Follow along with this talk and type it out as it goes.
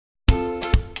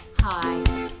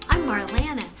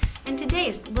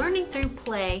today's Learning Through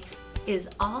Play is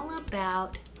all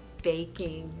about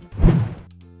baking.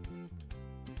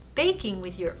 Baking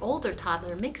with your older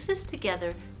toddler mixes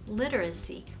together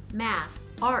literacy, math,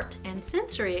 art, and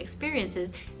sensory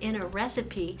experiences in a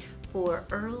recipe for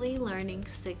early learning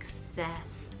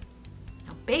success.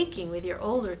 Now, baking with your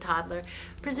older toddler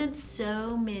presents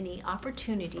so many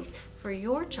opportunities for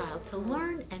your child to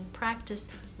learn and practice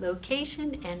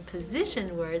location and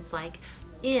position words like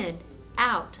in,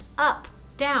 out, up,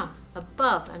 down,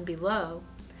 above, and below.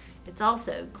 It's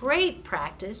also great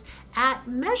practice at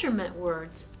measurement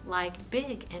words like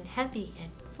big and heavy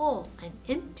and full and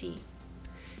empty.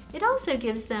 It also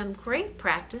gives them great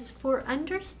practice for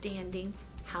understanding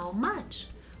how much,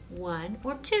 1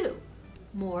 or 2,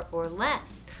 more or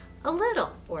less, a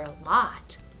little or a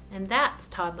lot, and that's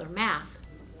toddler math.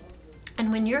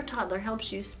 And when your toddler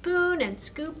helps you spoon and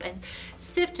scoop and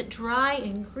sift dry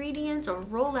ingredients or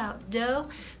roll out dough,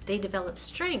 they develop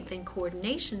strength and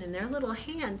coordination in their little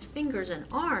hands, fingers, and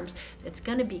arms that's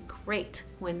going to be great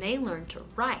when they learn to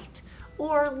write,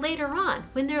 or later on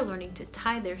when they're learning to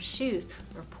tie their shoes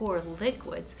or pour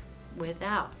liquids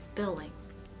without spilling.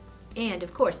 And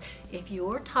of course, if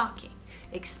you're talking,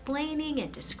 explaining and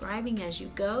describing as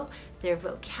you go, their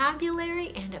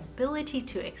vocabulary and ability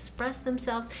to express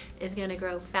themselves is going to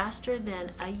grow faster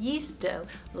than a yeast dough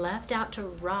left out to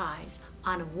rise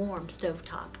on a warm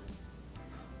stovetop.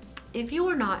 If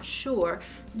you're not sure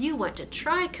you want to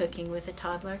try cooking with a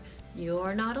toddler,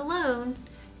 you're not alone.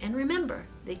 And remember,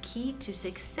 the key to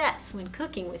success when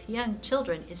cooking with young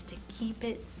children is to keep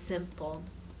it simple.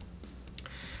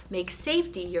 Make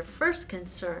safety your first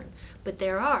concern, but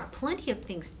there are plenty of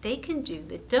things they can do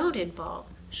that don't involve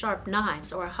sharp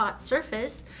knives or a hot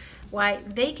surface. Why,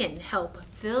 they can help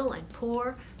fill and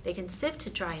pour, they can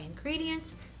sift dry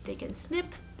ingredients, they can snip,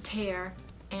 tear,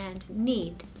 and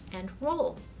knead and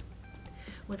roll.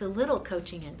 With a little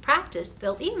coaching and practice,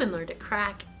 they'll even learn to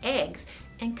crack eggs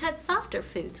and cut softer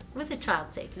foods with a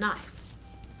child-safe knife.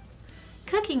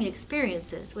 Cooking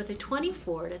experiences with a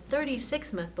 24 to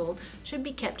 36-month-old should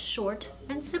be kept short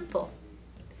and simple.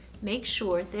 Make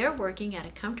sure they're working at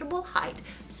a comfortable height,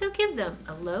 so give them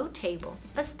a low table,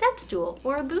 a step stool,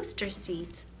 or a booster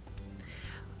seat.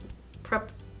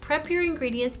 Prep your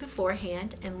ingredients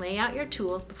beforehand and lay out your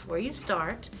tools before you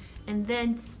start, and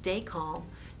then stay calm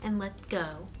and let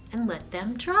go and let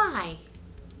them try.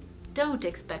 Don't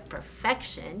expect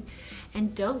perfection,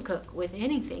 and don't cook with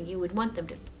anything you wouldn't want them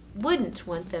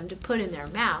to put in their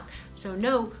mouth, so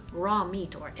no raw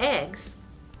meat or eggs,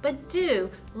 but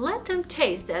do let them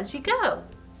taste as you go.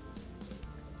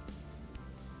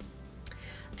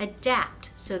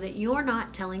 Adapt so that you're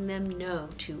not telling them no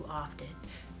too often.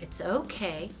 It's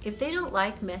okay if they don't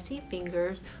like messy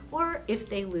fingers or if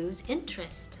they lose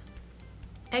interest.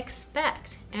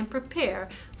 Expect and prepare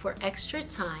for extra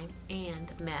time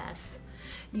and mess.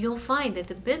 You'll find that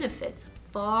the benefits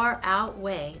far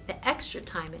outweigh the extra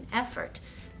time and effort.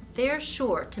 They're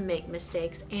sure to make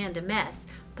mistakes and a mess,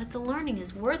 but the learning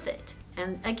is worth it.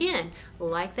 And again,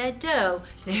 like that dough,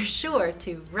 they're sure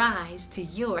to rise to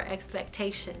your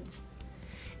expectations.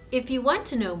 If you want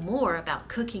to know more about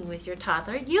cooking with your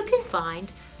toddler, you can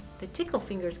find the Tickle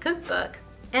Fingers Cookbook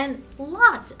and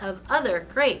lots of other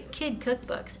great kid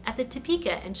cookbooks at the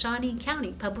Topeka and Shawnee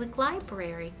County Public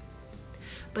Library.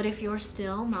 But if you're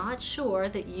still not sure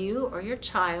that you or your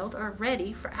child are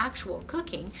ready for actual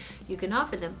cooking, you can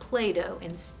offer them Play-Doh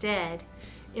instead.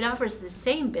 It offers the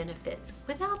same benefits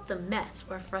without the mess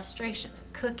or frustration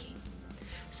of cooking.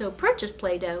 So purchase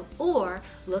Play-Doh or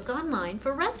look online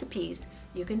for recipes.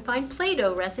 You can find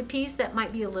Play-Doh recipes that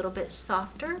might be a little bit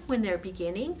softer when they're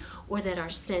beginning, or that are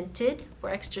scented for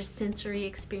extra sensory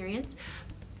experience.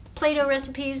 Play-Doh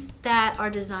recipes that are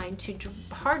designed to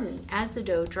harden as the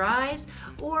dough dries,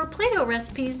 or Play-Doh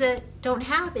recipes that don't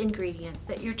have ingredients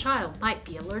that your child might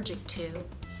be allergic to.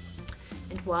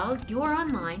 And while you're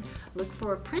online, look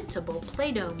for printable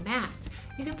Play-Doh mats.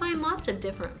 You can find lots of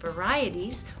different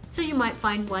varieties, so you might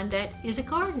find one that is a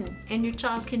garden and your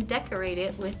child can decorate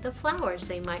it with the flowers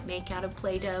they might make out of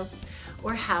Play-Doh,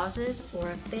 or houses, or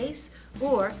a face,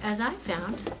 or, as I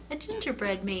found, a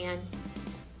gingerbread man.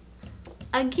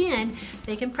 Again,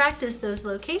 they can practice those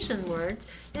location words,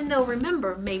 and they'll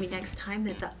remember maybe next time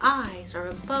that the eyes are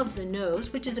above the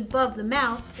nose, which is above the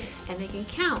mouth, and they can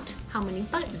count how many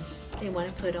buttons they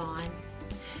want to put on.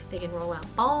 They can roll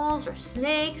out balls or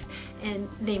snakes, and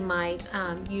they might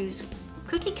use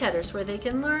cookie cutters where they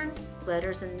can learn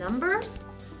letters and numbers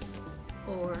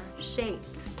or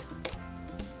shapes.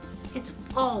 It's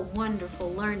all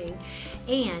wonderful learning,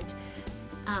 and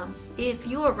if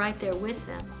you're right there with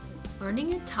them,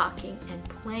 learning and talking and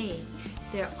playing.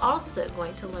 They're also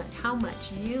going to learn how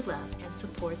much you love and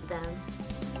support them.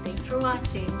 Thanks for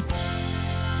watching.